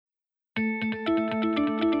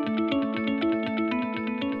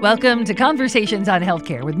Welcome to Conversations on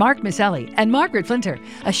Healthcare with Mark Misselli and Margaret Flinter,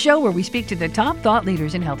 a show where we speak to the top thought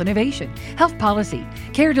leaders in health innovation, health policy,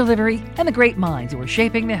 care delivery, and the great minds who are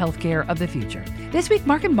shaping the healthcare of the future. This week,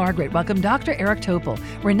 Mark and Margaret welcome Dr. Eric Topol,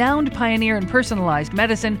 renowned pioneer in personalized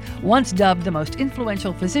medicine, once dubbed the most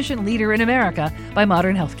influential physician leader in America by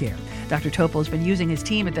Modern Healthcare. Dr. Topol has been using his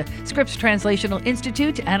team at the Scripps Translational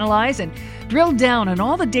Institute to analyze and drill down on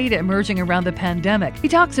all the data emerging around the pandemic. He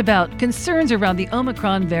talks about concerns around the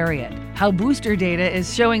Omicron variant, how booster data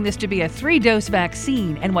is showing this to be a 3-dose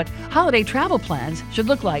vaccine, and what holiday travel plans should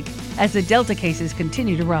look like as the Delta cases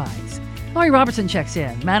continue to rise. Lori Robertson checks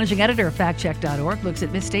in. Managing editor of factcheck.org looks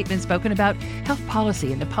at misstatements spoken about health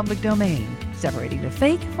policy in the public domain, separating the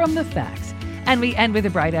fake from the facts. And we end with a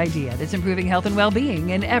bright idea that's improving health and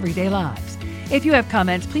well-being in everyday lives. If you have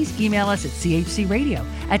comments, please email us at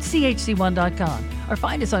chcradio@chc1.com or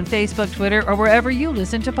find us on Facebook, Twitter, or wherever you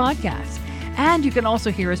listen to podcasts. And you can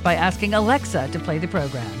also hear us by asking Alexa to play the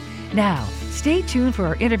program. Now, stay tuned for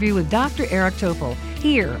our interview with Dr. Eric Topol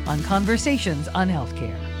here on Conversations on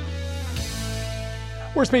Healthcare.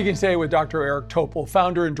 We're speaking today with Dr. Eric Topol,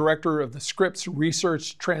 founder and director of the Scripps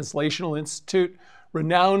Research Translational Institute.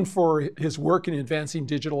 Renowned for his work in advancing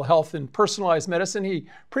digital health and personalized medicine, he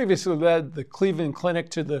previously led the Cleveland Clinic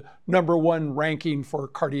to the #1 ranking for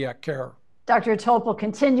cardiac care. Dr. Topol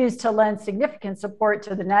continues to lend significant support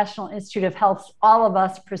to the National Institute of Health's All of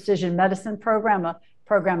Us Precision Medicine program, a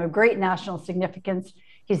program of great national significance.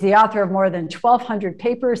 He's the author of more than 1,200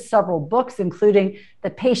 papers, several books, including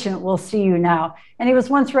The Patient Will See You Now. And he was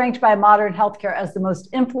once ranked by Modern Healthcare as the most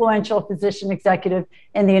influential physician executive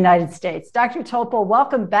in the United States. Dr. Topol,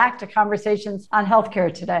 welcome back to Conversations on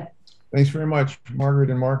Healthcare today. Thanks very much, Margaret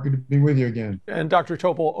and Mark. Good to be with you again. And Dr.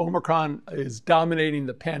 Topol, Omicron is dominating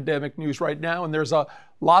the pandemic news right now, and there's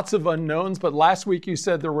lots of unknowns. But last week you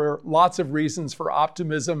said there were lots of reasons for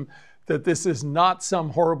optimism that this is not some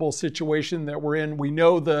horrible situation that we're in. We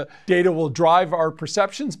know the data will drive our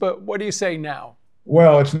perceptions, but what do you say now?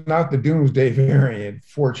 Well, it's not the doomsday variant,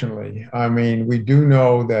 fortunately. I mean, we do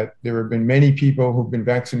know that there have been many people who've been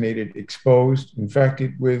vaccinated, exposed,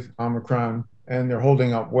 infected with Omicron, and they're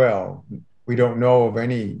holding up well. We don't know of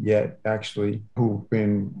any yet, actually, who've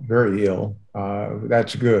been very ill.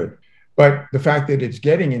 That's good. But the fact that it's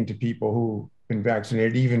getting into people who been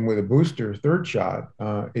vaccinated, even with a booster third shot,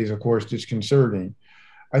 is of course disconcerting.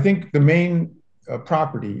 I think the main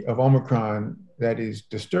property of Omicron that is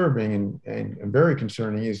disturbing and very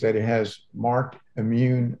concerning is that it has marked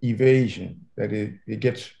immune evasion, that it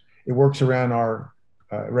works around our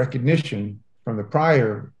recognition from the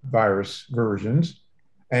prior virus versions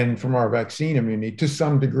and from our vaccine immunity to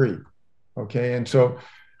some degree. Okay, and so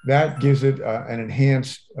that gives it an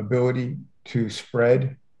enhanced ability to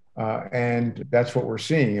spread. And that's what we're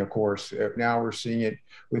seeing, of course. Now we're seeing it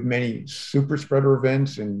with many super spreader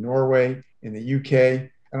events in Norway, in the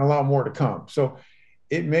UK, and a lot more to come. So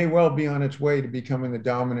it may well be on its way to becoming the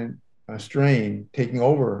dominant strain, taking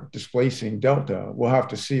over, displacing Delta. We'll have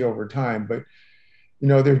to see over time. But, you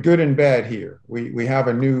know, there's good and bad here. We have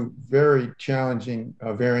a new, very challenging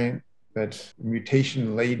variant that's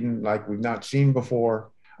mutation laden like we've not seen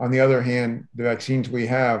before. On the other hand, the vaccines we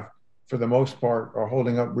have, for the most part, are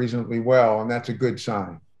holding up reasonably well, and that's a good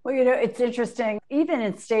sign. Well, you know, it's interesting. Even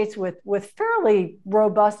in states with fairly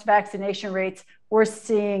robust vaccination rates, we're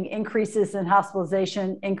seeing increases in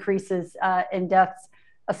hospitalization, increases in deaths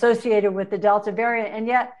associated with the Delta variant. And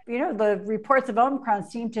yet, you know, the reports of Omicron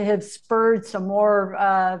seem to have spurred some more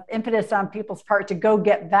impetus on people's part to go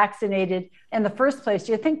get vaccinated in the first place.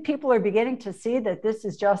 Do you think people are beginning to see that this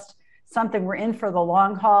is just something we're in for the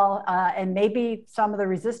long haul, and maybe some of the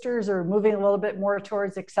resistors are moving a little bit more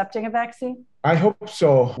towards accepting a vaccine? I hope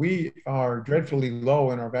so. We are dreadfully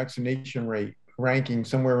low in our vaccination rate, ranking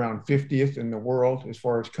somewhere around 50th in the world as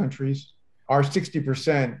far as countries. Our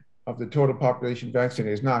 60% of the total population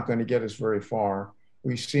vaccinated is not going to get us very far.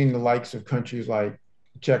 We've seen the likes of countries like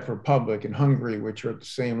the Czech Republic and Hungary, which are at the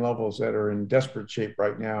same levels, that are in desperate shape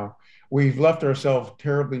right now. We've left ourselves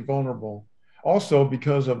terribly vulnerable. Also,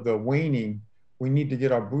 because of the waning, we need to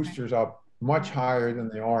get our boosters up much higher than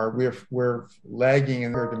they are. We're lagging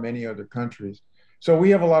compared to many other countries. So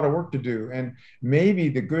we have a lot of work to do. And maybe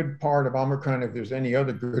the good part of Omicron, if there's any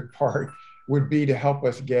other good part, would be to help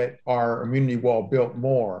us get our immunity wall built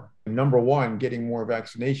more. Number one, getting more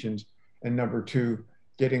vaccinations. And number two,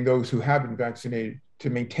 getting those who have been vaccinated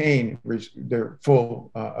to maintain their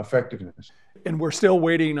full effectiveness. And we're still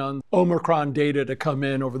waiting on Omicron data to come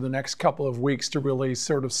in over the next couple of weeks to really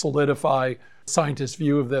sort of solidify scientists'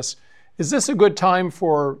 view of this. Is this a good time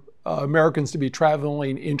for Americans to be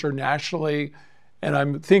traveling internationally? And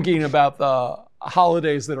I'm thinking about the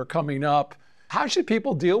holidays that are coming up. How should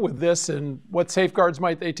people deal with this, and what safeguards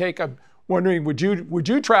might they take? I'm wondering, would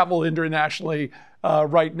you travel internationally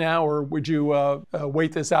right now, or would you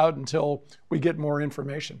wait this out until we get more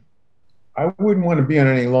information? I wouldn't want to be on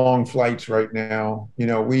any long flights right now.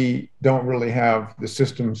 We don't really have the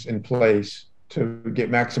systems in place to get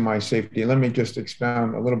maximized safety. Let me just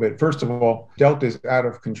expound a little bit. First of all, Delta is out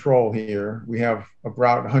of control here. We have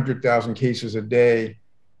about 100,000 cases a day,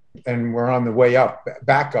 and we're on the way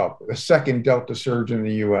back up, a second Delta surge in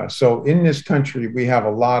the US. So in this country, we have a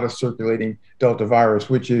lot of circulating Delta virus,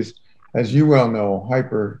 which is, as you well know,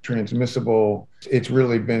 hyper transmissible. It's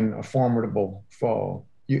really been a formidable foe.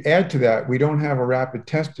 You add to that, we don't have a rapid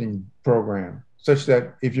testing program, such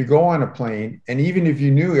that if you go on a plane, and even if you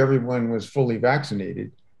knew everyone was fully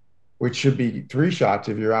vaccinated, which should be 3 shots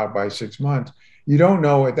if you're out by 6 months, you don't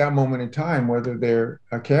know at that moment in time whether they're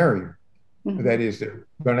a carrier. Mm-hmm. That is, they're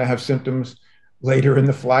going to have symptoms later in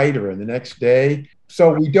the flight or in the next day.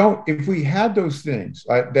 So if we had those things,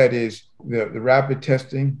 that is the rapid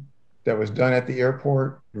testing that was done at the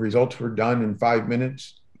airport, the results were done in 5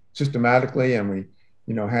 minutes systematically, and we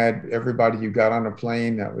had everybody who got on a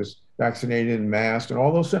plane that was vaccinated and masked and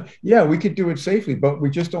all those things. Yeah, we could do it safely, but we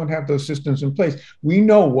just don't have those systems in place. We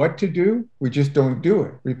know what to do, we just don't do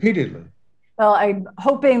it repeatedly. Well, I'm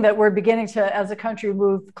hoping that we're beginning to, as a country,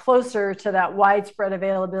 move closer to that widespread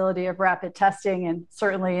availability of rapid testing, and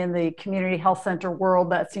certainly in the community health center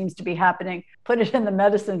world, that seems to be happening. Put it in the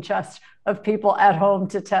medicine chest of people at home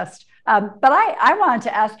to test. But I wanted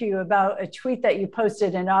to ask you about a tweet that you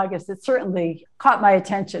posted in August that certainly caught my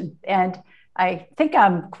attention. And I think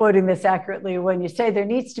I'm quoting this accurately when you say there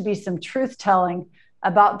needs to be some truth telling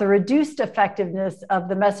about the reduced effectiveness of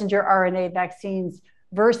the messenger RNA vaccines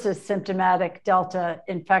versus symptomatic Delta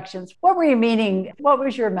infections. What were you meaning? What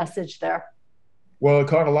was your message there? Well, it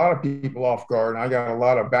caught a lot of people off guard, and I got a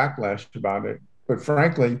lot of backlash about it. But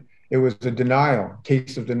frankly, it was a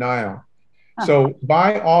case of denial. So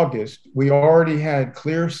by August, we already had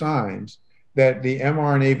clear signs that the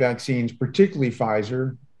mRNA vaccines, particularly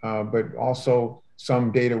Pfizer, but also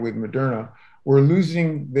some data with Moderna, were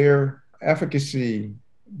losing their efficacy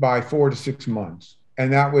by 4 to 6 months.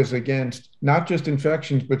 And that was against not just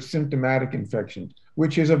infections, but symptomatic infections,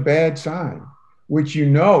 which is a bad sign, which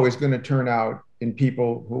is going to turn out in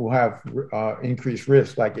people who have increased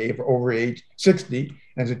risk, like over age 60,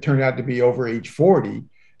 as it turned out to be over age 40,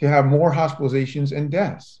 to have more hospitalizations and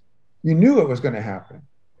deaths. You knew it was going to happen,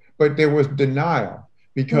 but there was denial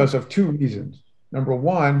because of 2 reasons. Number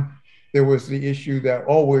one, there was the issue that,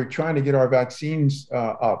 we're trying to get our vaccinations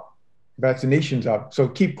up. So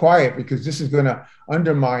keep quiet because this is going to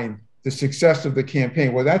undermine the success of the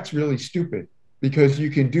campaign. Well, that's really stupid because you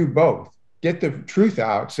can do both. Get the truth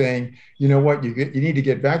out saying, you know what, you need to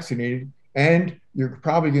get vaccinated, and you're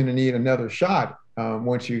probably going to need another shot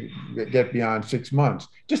once you get beyond 6 months.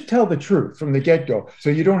 Just tell the truth from the get-go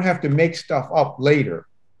so you don't have to make stuff up later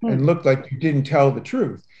and look like you didn't tell the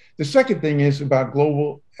truth. The second thing is about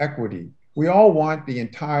global equity. We all want the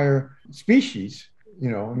entire species,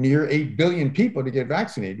 near 8 billion people to get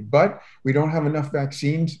vaccinated, but we don't have enough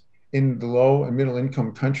vaccines in the low and middle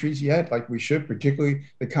income countries yet, like we should, particularly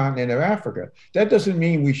the continent of Africa. That doesn't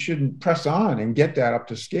mean we shouldn't press on and get that up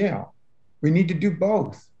to scale. We need to do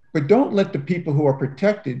both. But don't let the people who are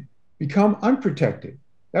protected become unprotected.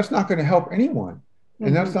 That's not going to help anyone.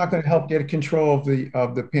 And that's not going to help get control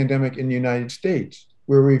of the pandemic in the United States,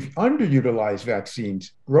 where we've underutilized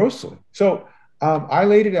vaccines grossly. So I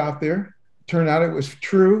laid it out there. Turned out it was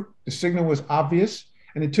true. The signal was obvious.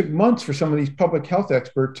 And it took months for some of these public health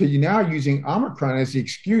experts to now using Omicron as the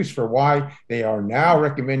excuse for why they are now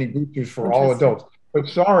recommending boosters for all adults. But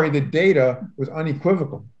sorry, the data was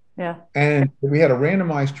unequivocal. Yeah. And we had a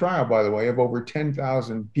randomized trial, by the way, of over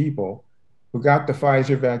 10,000 people who got the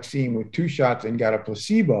Pfizer vaccine with 2 shots and got a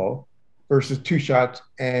placebo versus 2 shots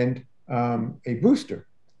and a booster.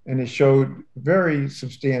 And it showed very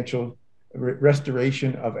substantial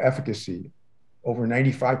restoration of efficacy, over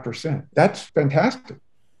 95%. That's fantastic.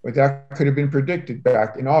 But that could have been predicted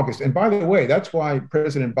back in August. And by the way, that's why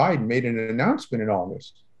President Biden made an announcement in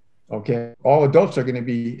August. Okay, all adults are going to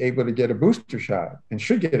be able to get a booster shot and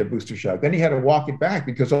should get a booster shot. Then he had to walk it back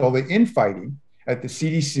because all the infighting at the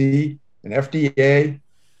CDC and FDA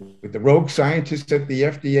with the rogue scientists at the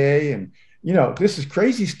FDA. And, this is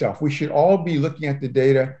crazy stuff. We should all be looking at the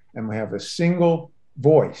data and we have a single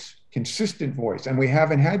voice, consistent voice. And we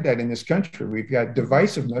haven't had that in this country. We've got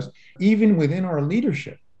divisiveness even within our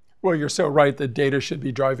leadership. Well, you're so right that data should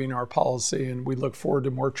be driving our policy, and we look forward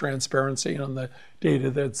to more transparency on the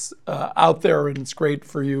data that's out there. And it's great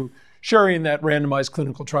for you sharing that randomized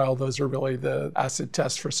clinical trial. Those are really the acid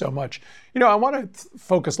tests for so much. I want to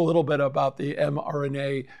focus a little bit about the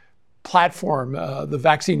mRNA platform. The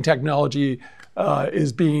vaccine technology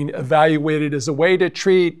is being evaluated as a way to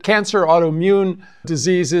treat cancer, autoimmune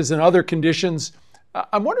diseases, and other conditions.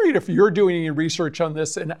 I'm wondering if you're doing any research on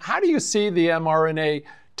this, and how do you see the mRNA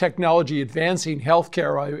technology advancing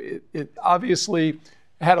healthcare? It obviously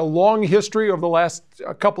had a long history over the last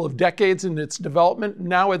couple of decades in its development.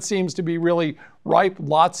 Now it seems to be really ripe,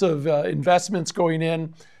 lots of investments going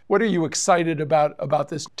in. What are you excited about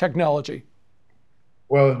this technology?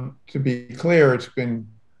 Well, to be clear, it's been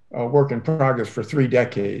a work in progress for 3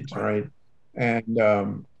 decades, right?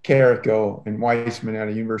 And Carrico and Weissman out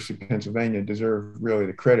of University of Pennsylvania deserve really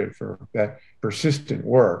the credit for that persistent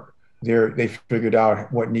work. They figured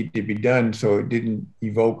out what needed to be done so it didn't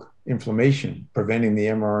evoke inflammation, preventing the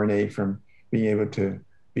mRNA from being able to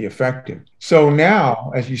be effective. So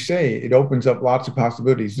now, as you say, it opens up lots of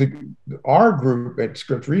possibilities. Our group at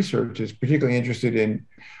Scripps Research is particularly interested in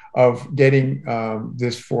getting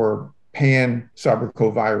this for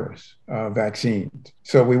pan-sarbecovirus vaccines.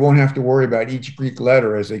 So we won't have to worry about each Greek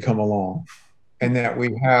letter as they come along, and that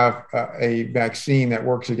we have a vaccine that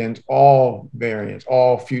works against all variants,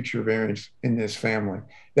 all future variants in this family.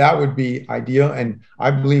 That would be ideal, and I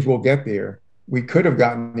believe we'll get there. We could have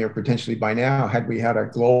gotten there potentially by now had we had a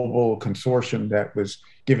global consortium that was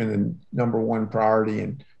given the number one priority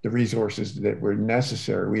and the resources that were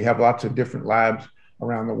necessary. We have lots of different labs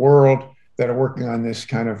around the world that are working on this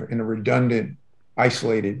kind of in a redundant,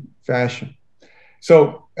 isolated fashion.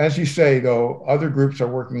 So as you say, though, other groups are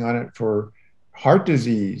working on it for heart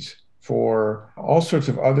disease, for all sorts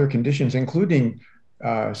of other conditions, including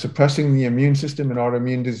suppressing the immune system in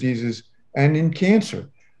autoimmune diseases and in cancer.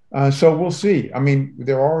 So we'll see. I mean,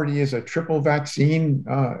 there already is a triple vaccine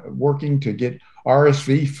working to get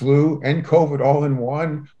RSV, flu, and COVID all in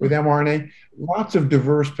one with mRNA. Lots of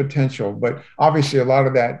diverse potential, but obviously a lot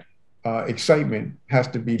of that excitement has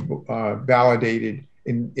to be validated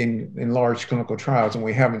in large clinical trials, and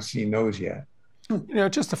we haven't seen those yet.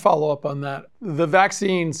 Just to follow up on that, the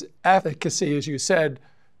vaccine's efficacy, as you said,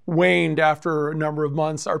 waned after a number of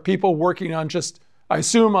months. Are people working on I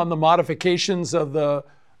assume, on the modifications of the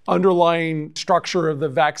underlying structure of the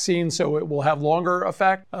vaccine so it will have longer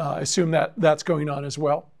effect? I assume that's going on as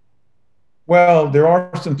well. Well, there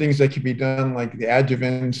are some things that can be done, like the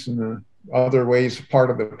adjuvants and the other ways, part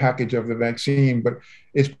of the package of the vaccine, but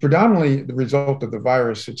it's predominantly the result of the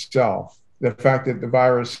virus itself. The fact that the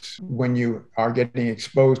virus, when you are getting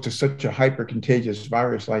exposed to such a hypercontagious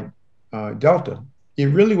virus like Delta, it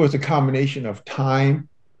really was a combination of time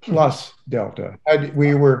plus Delta.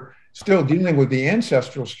 We were still dealing with the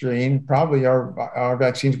ancestral strain, probably our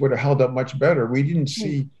vaccines would have held up much better. We didn't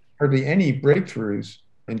see hardly any breakthroughs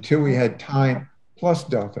until we had time plus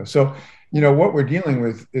Delta. So, what we're dealing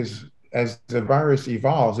with is, as the virus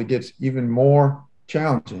evolves, it gets even more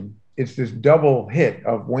challenging. It's this double hit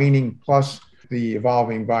of waning plus the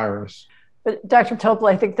evolving virus. But Dr. Topol,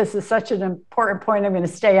 I think this is such an important point. I'm going to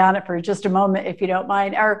stay on it for just a moment, if you don't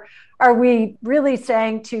mind. Are we really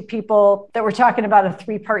saying to people that we're talking about a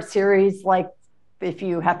 3-part series, like if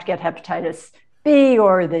you have to get hepatitis B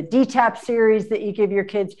or the DTaP series that you give your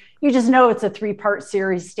kids, you just know it's a 3-part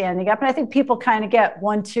series standing up. And I think people kind of get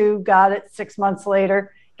 1, 2, got it 6 months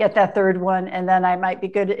later, get that third one, and then I might be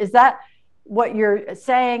good. Is that what you're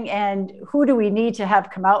saying? And who do we need to have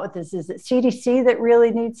come out with this? Is it CDC that really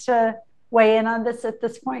needs to weigh in on this at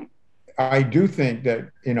this point? I do think that,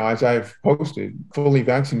 as I've posted, fully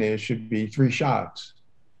vaccinated should be 3 shots.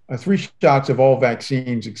 3 shots of all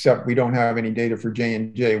vaccines, except we don't have any data for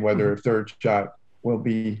J&J, whether a third shot will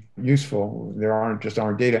be useful. There aren't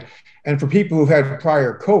data. And for people who've had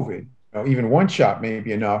prior COVID, even 1 shot may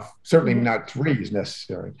be enough. Certainly not 3 is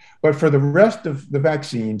necessary. But for the rest of the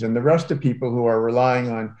vaccines and the rest of people who are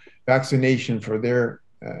relying on vaccination for their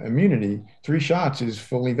immunity, 3 shots is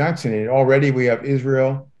fully vaccinated. Already we have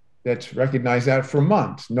Israel that's recognized that for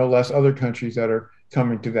months, no less other countries that are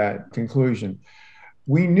coming to that conclusion.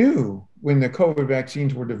 We knew when the COVID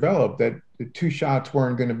vaccines were developed that the 2 shots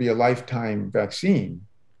weren't going to be a lifetime vaccine.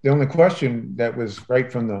 The only question that was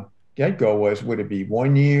right from the get-go was, would it be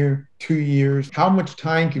 1 year, 2 years? How much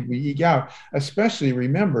time could we eke out? Especially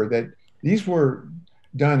remember that these were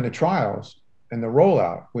done, the trials and the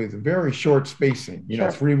rollout, with very short spacing,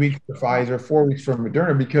 3 weeks for Pfizer, 4 weeks for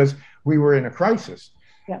Moderna, because we were in a crisis.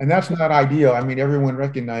 Yeah. And that's not ideal. I mean, everyone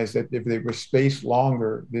recognized that if they were spaced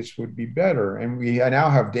longer, this would be better. And we now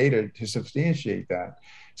have data to substantiate that.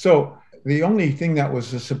 So the only thing that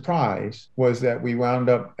was a surprise was that we wound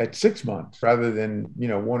up at 6 months rather than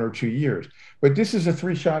 1 or 2 years. But this is a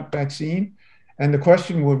 3-shot vaccine, and the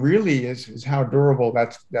question really is how durable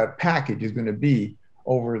that package is going to be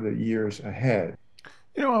over the years ahead.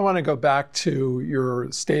 I want to go back to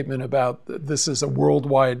your statement about this is a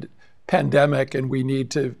worldwide pandemic and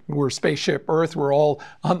we're spaceship Earth. We're all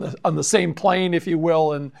on the same plane, if you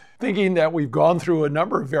will, and thinking that we've gone through a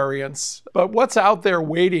number of variants. But what's out there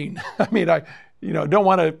waiting? I mean, I don't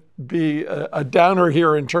want to be a downer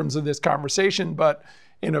here in terms of this conversation, but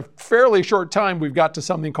in a fairly short time, we've got to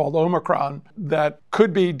something called Omicron that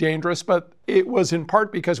could be dangerous, but it was in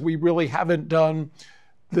part because we really haven't done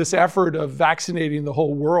this effort of vaccinating the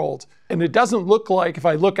whole world. And it doesn't look like, if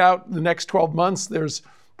I look out the next 12 months, there's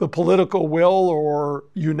the political will or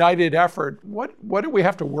united effort. What do we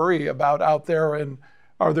have to worry about out there? And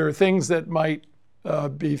are there things that might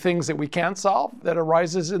be things that we can't solve that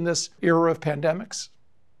arises in this era of pandemics?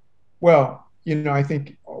 Well, I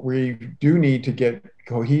think we do need to get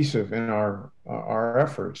cohesive in our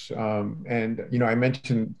efforts. And I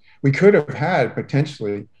mentioned we could have had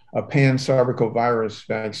potentially a pan-cervical virus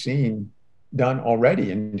vaccine done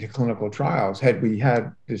already into clinical trials had we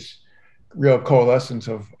had this real coalescence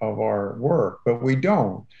of our work, but we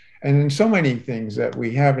don't. And in so many things that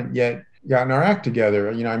we haven't yet gotten our act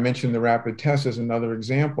together. I mentioned the rapid test as another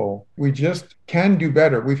example. We just can do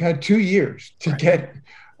better. We've had 2 years to get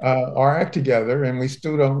our act together, and we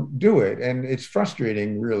still don't do it. And it's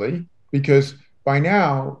frustrating, really, because by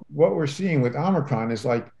now, what we're seeing with Omicron is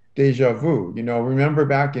like deja vu. Remember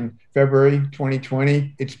back in February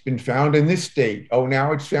 2020, it's been found in this state. Oh,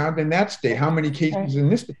 now it's found in that state. How many cases in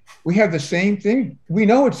this state? We have the same thing. We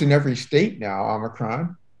know it's in every state now,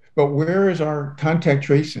 Omicron, but where is our contact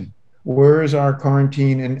tracing? Where is our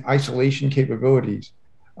quarantine and isolation capabilities?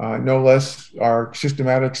 No less our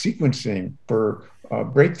systematic sequencing for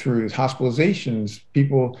breakthroughs, hospitalizations,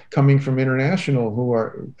 people coming from international who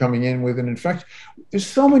are coming in with an infection. There's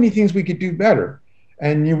so many things we could do better.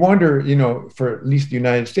 And you wonder, for at least the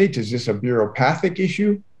United States, is this a bureaucratic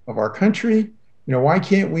issue of our country? Why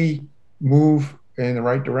can't we move in the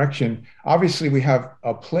right direction? Obviously, we have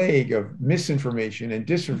a plague of misinformation and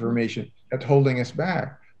disinformation that's holding us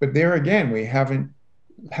back. But there again, we haven't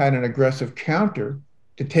had an aggressive counter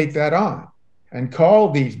to take that on and call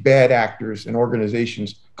these bad actors and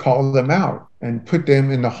organizations, call them out and put them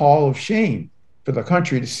in the hall of shame for the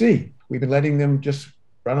country to see. We've been letting them just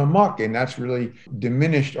run amok, and that's really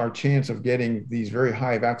diminished our chance of getting these very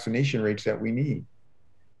high vaccination rates that we need.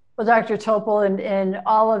 Well, Dr. Topol, in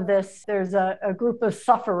all of this, there's a group of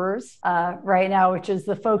sufferers right now, which is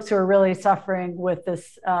the folks who are really suffering with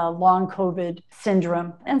this long COVID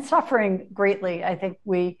syndrome and suffering greatly. I think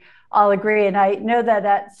we all agree. And I know that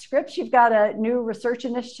at Scripps, you've got a new research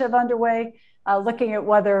initiative underway looking at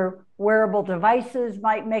whether wearable devices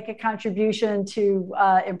might make a contribution to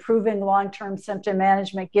improving long-term symptom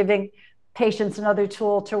management, giving patients another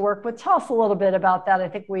tool to work with. Tell us a little bit about that. I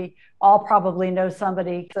think we all probably know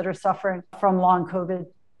somebody that are suffering from long COVID.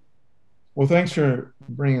 Well, thanks for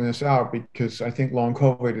bringing this out, because I think long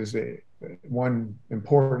COVID is one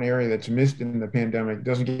important area that's missed in the pandemic. It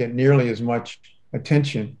doesn't get nearly as much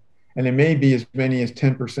attention. And it may be as many as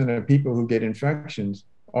 10% of people who get infections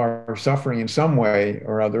are suffering in some way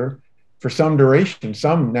or other for some duration,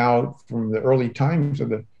 some now from the early times of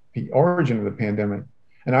the origin of the pandemic.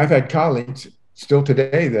 And I've had colleagues still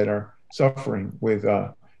today that are suffering with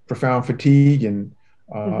profound fatigue and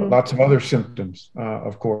lots of other symptoms,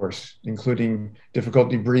 of course, including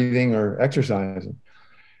difficulty breathing or exercising.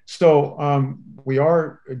 So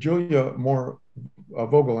Julia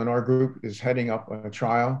Moore-Vogel in our group is heading up a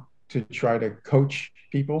trial to try to coach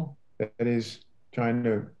people, that is trying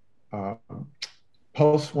to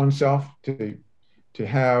pulse oneself to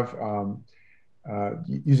have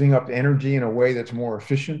using up the energy in a way that's more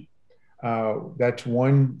efficient. That's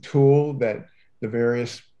one tool that the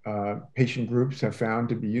various patient groups have found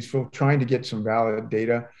to be useful, trying to get some valid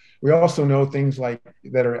data. We also know things like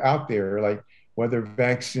that are out there, like whether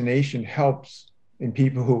vaccination helps in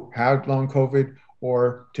people who have long COVID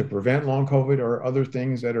or to prevent long COVID or other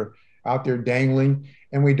things that are out there dangling.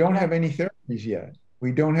 And we don't have any therapies yet.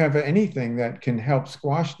 We don't have anything that can help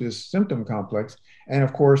squash this symptom complex. And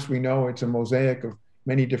of course, we know it's a mosaic of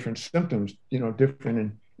many different symptoms, different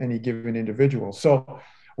in any given individual. So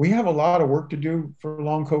we have a lot of work to do for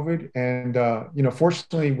long COVID. And,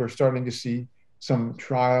 fortunately, we're starting to see some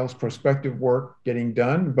trials, prospective work getting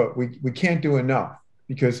done, but we can't do enough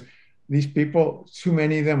because these people, too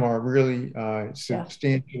many of them are really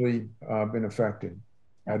substantially been affected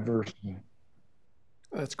adversely.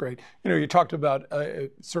 That's great. You talked about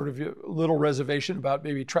sort of a little reservation about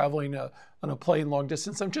maybe traveling on a plane long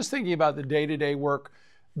distance. I'm just thinking about the day-to-day work,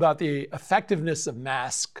 about the effectiveness of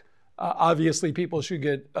masks. Obviously, people should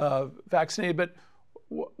get vaccinated, but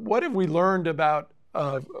what have we learned about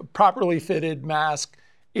properly fitted mask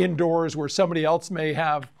indoors where somebody else may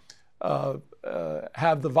have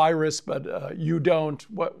the virus, but you don't?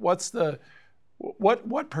 What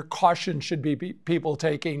precautions should be people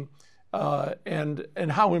taking? And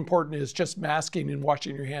how important is just masking and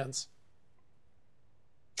washing your hands?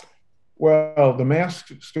 Well, the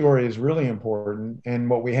mask story is really important. And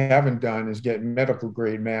what we haven't done is get medical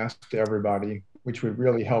grade masks to everybody, which would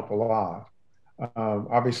really help a lot.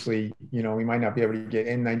 Obviously, we might not be able to get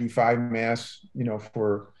N95 masks,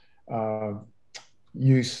 for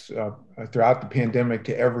use throughout the pandemic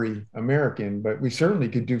to every American, but we certainly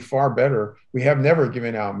could do far better. We have never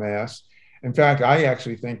given out masks. In fact, I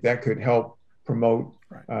actually think that could help promote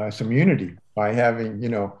some unity by having,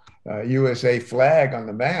 USA flag on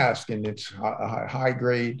the mask, and it's high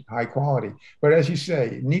grade, high quality. But as you say,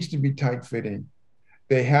 it needs to be tight fitting.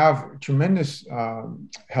 They have tremendous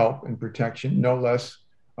help and protection, no less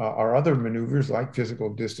are other maneuvers like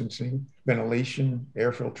physical distancing, ventilation,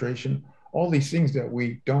 air filtration, all these things that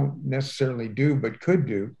we don't necessarily do, but could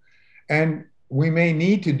do. And we may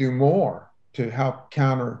need to do more to help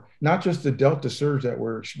counter not just the Delta surge that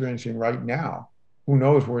we're experiencing right now, who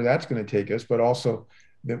knows where that's going to take us, but also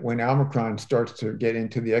that when Omicron starts to get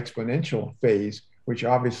into the exponential phase, which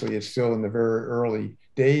obviously is still in the very early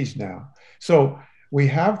days now. So we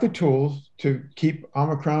have the tools to keep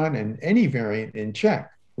Omicron and any variant in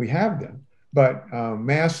check. We have them, but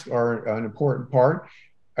masks are an important part.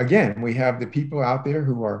 Again, we have the people out there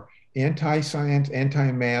who are anti-science,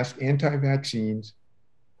 anti-mask, anti-vaccines,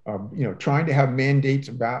 trying to have mandates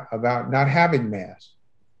about not having masks,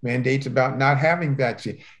 mandates about not having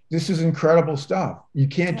vaccine. This is incredible stuff. You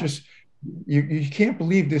can't just, you can't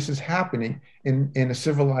believe this is happening in a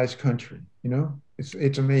civilized country.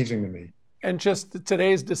 It's amazing to me. And just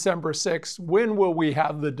today's December 6th, when will we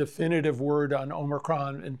have the definitive word on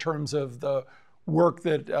Omicron in terms of the work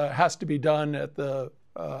that has to be done at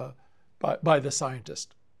by the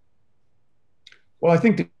scientist? Well, I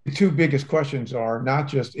think the two biggest questions are not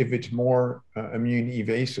just if it's more immune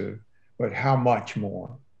evasive, but how much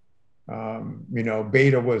more.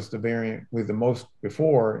 Beta was the variant with the most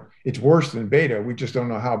before. It's worse than beta. We just don't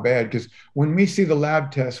know how bad, because when we see the lab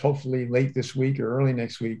tests, hopefully late this week or early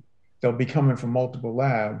next week, they'll be coming from multiple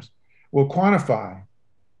labs. We'll quantify,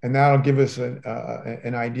 and that'll give us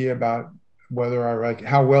an idea about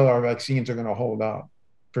how well our vaccines are going to hold up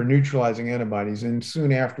for neutralizing antibodies. And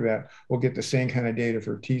soon after that, we'll get the same kind of data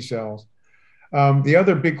for T cells. The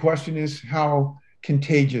other big question is, how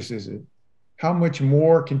contagious is it? How much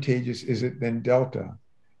more contagious is it than Delta?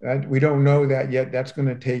 We don't know that yet. That's going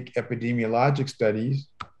to take epidemiologic studies.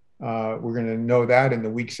 We're going to know that in the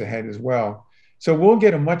weeks ahead as well. So we'll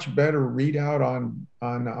get a much better readout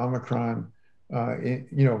on Omicron,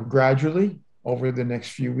 gradually over the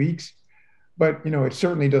next few weeks. But, it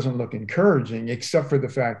certainly doesn't look encouraging, except for the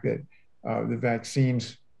fact that the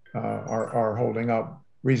vaccines are holding up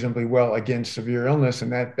reasonably well against severe illness.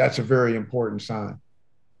 And that's a very important sign.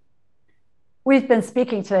 We've been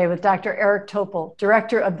speaking today with Dr. Eric Topol,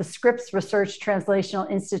 director of the Scripps Research Translational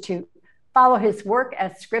Institute. Follow his work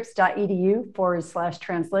at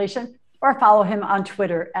scripps.edu/translation, or follow him on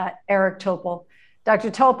Twitter at Eric Topol.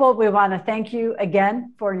 Dr. Topol, we want to thank you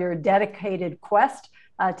again for your dedicated quest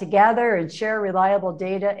to gather and share reliable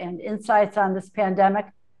data and insights on this pandemic,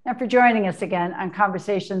 and for joining us again on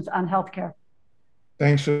Conversations on Healthcare.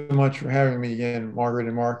 Thanks so much for having me again, Margaret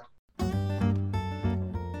and Mark.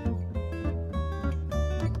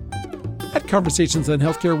 At Conversations on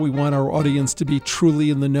Healthcare, we want our audience to be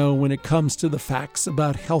truly in the know when it comes to the facts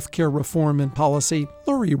about healthcare reform and policy.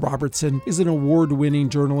 Lori Robertson is an award-winning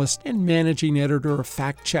journalist and managing editor of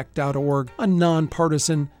FactCheck.org, a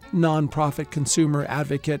nonpartisan, nonprofit consumer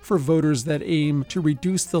advocate for voters that aim to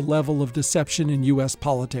reduce the level of deception in U.S.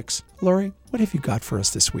 politics. Lori, what have you got for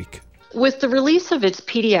us this week? With the release of its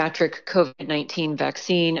pediatric COVID-19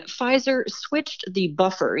 vaccine, Pfizer switched the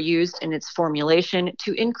buffer used in its formulation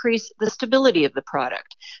to increase the stability of the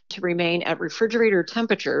product to remain at refrigerator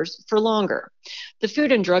temperatures for longer. The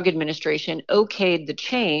Food and Drug Administration okayed the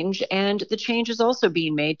change, and the change is also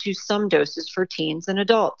being made to some doses for teens and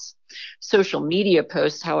adults. Social media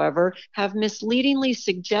posts, however, have misleadingly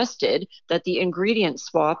suggested that the ingredient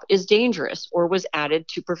swap is dangerous or was added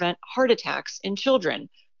to prevent heart attacks in children,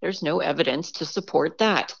 There's no evidence to support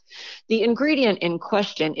that. The ingredient in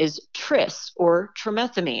question is tris, or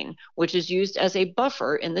trimethamine, which is used as a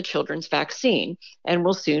buffer in the children's vaccine and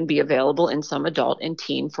will soon be available in some adult and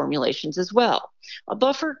teen formulations as well. A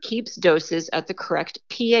buffer keeps doses at the correct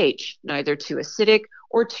pH, neither too acidic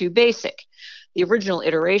or too basic. The original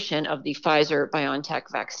iteration of the Pfizer-BioNTech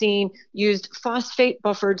vaccine used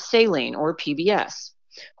phosphate-buffered saline, or PBS.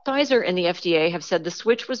 Pfizer and the FDA have said the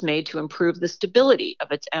switch was made to improve the stability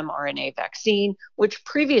of its mRNA vaccine, which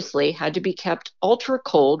previously had to be kept ultra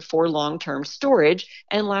cold for long-term storage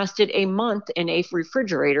and lasted a month in a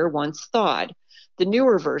refrigerator once thawed. The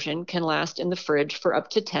newer version can last in the fridge for up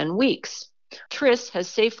to 10 weeks. Tris has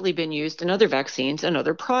safely been used in other vaccines and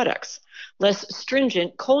other products. Less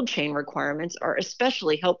stringent cold chain requirements are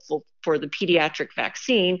especially helpful for the pediatric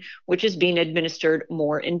vaccine, which is being administered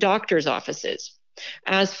more in doctors' offices.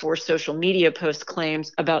 As for social media post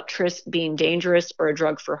claims about Tris being dangerous or a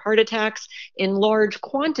drug for heart attacks, in large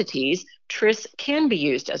quantities, Tris can be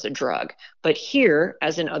used as a drug. But here,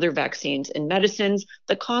 as in other vaccines and medicines,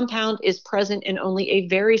 the compound is present in only a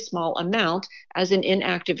very small amount as an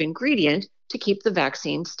inactive ingredient to keep the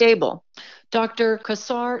vaccine stable. Dr.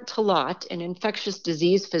 Kausar Talat, an infectious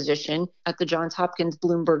disease physician at the Johns Hopkins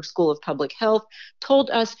Bloomberg School of Public Health, told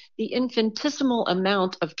us the infinitesimal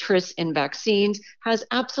amount of Tris in vaccines has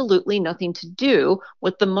absolutely nothing to do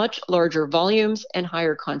with the much larger volumes and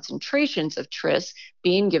higher concentrations of Tris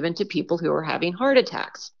being given to people who are having heart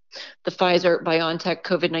attacks. The Pfizer-BioNTech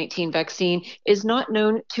COVID-19 vaccine is not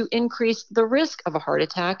known to increase the risk of a heart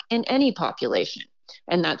attack in any population.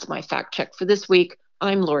 And that's my fact check for this week.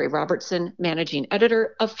 I'm Lori Robertson, managing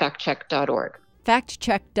editor of factcheck.org.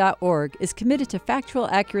 FactCheck.org is committed to factual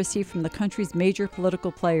accuracy from the country's major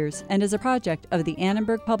political players and is a project of the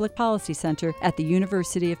Annenberg Public Policy Center at the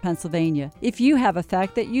University of Pennsylvania. If you have a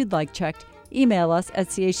fact that you'd like checked, email us at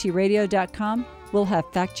chcradio.com. We'll have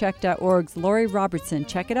FactCheck.org's Lori Robertson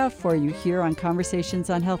check it out for you here on Conversations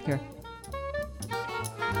on Healthcare.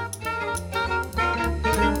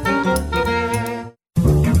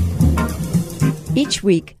 Each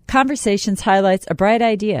week, Conversations highlights a bright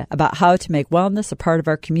idea about how to make wellness a part of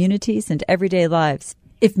our communities and everyday lives.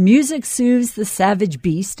 If music soothes the savage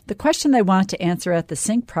beast, the question I want to answer at the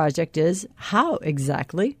Sync Project is, how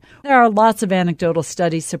exactly? There are lots of anecdotal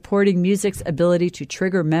studies supporting music's ability to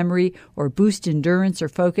trigger memory or boost endurance or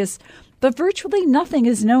focus, but virtually nothing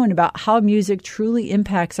is known about how music truly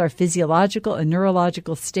impacts our physiological and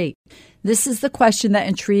neurological state. This is the question that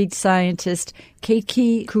intrigued scientist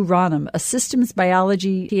Keiki Kuranam, a systems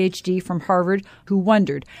biology PhD from Harvard, who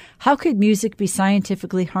wondered, how could music be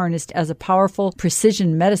scientifically harnessed as a powerful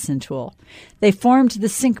precision medicine tool? They formed the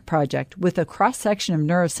Sync Project with a cross-section of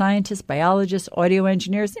neuroscientists, biologists, audio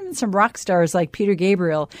engineers, even some rock stars like Peter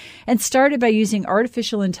Gabriel, and started by using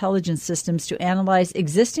artificial intelligence systems to analyze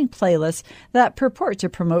existing playlists that purport to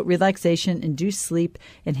promote relaxation, induce sleep,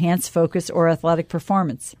 enhance focus, or athletic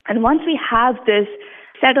performance. And once we have this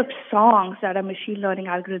set of songs that our machine learning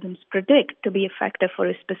algorithms predict to be effective for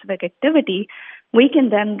a specific activity, we can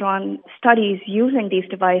then run studies using these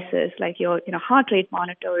devices like your heart rate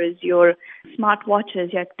monitors, your smart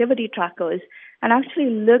watches, your activity trackers, and actually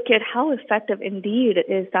look at how effective indeed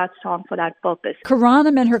is that song for that purpose.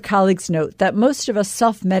 Kuranam and her colleagues note that most of us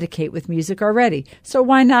self-medicate with music already, so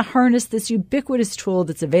why not harness this ubiquitous tool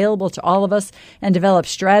that's available to all of us and develop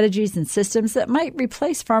strategies and systems that might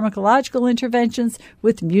replace pharmacological interventions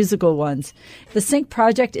with musical ones? The Sync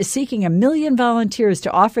Project is seeking 1 million volunteers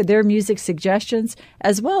to offer their music suggestions,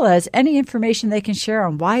 as well as any information they can share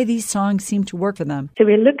on why these songs seem to work for them. So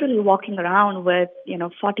we're literally walking around with,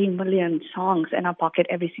 14 million songs in our pocket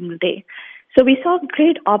every single day. So we saw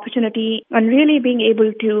great opportunity on really being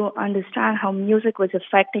able to understand how music was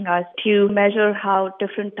affecting us, to measure how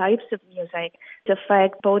different types of music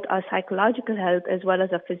affect both our psychological health as well as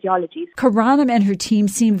our physiology. Kuranam and her team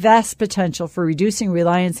see vast potential for reducing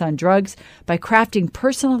reliance on drugs by crafting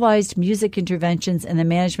personalized music interventions in the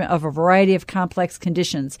management of a variety of complex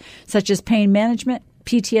conditions, such as pain management,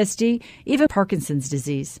 PTSD, even Parkinson's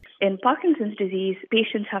disease. In Parkinson's disease,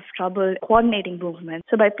 patients have trouble coordinating movement.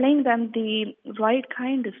 So by playing them the right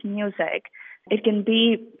kind of music, it can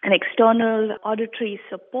be an external auditory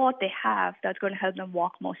support they have that's going to help them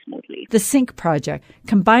walk more smoothly. The Sync Project,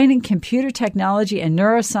 combining computer technology and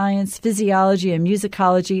neuroscience, physiology, and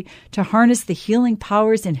musicology to harness the healing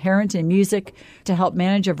powers inherent in music to help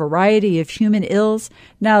manage a variety of human ills.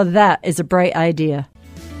 Now that is a bright idea.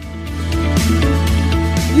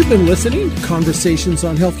 You've been listening to Conversations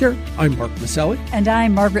on Healthcare. I'm Mark Maselli. And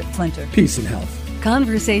I'm Margaret Flinter. Peace and health.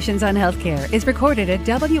 Conversations on Healthcare is recorded at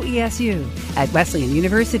WESU at Wesleyan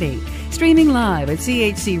University, streaming live at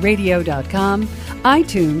chcradio.com,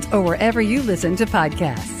 iTunes, or wherever you listen to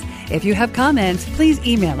podcasts. If you have comments, please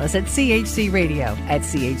email us at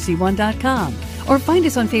chcradio@chc1.com or find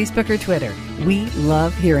us on Facebook or Twitter. We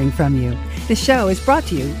love hearing from you. The show is brought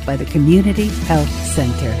to you by the Community Health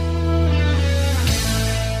Center.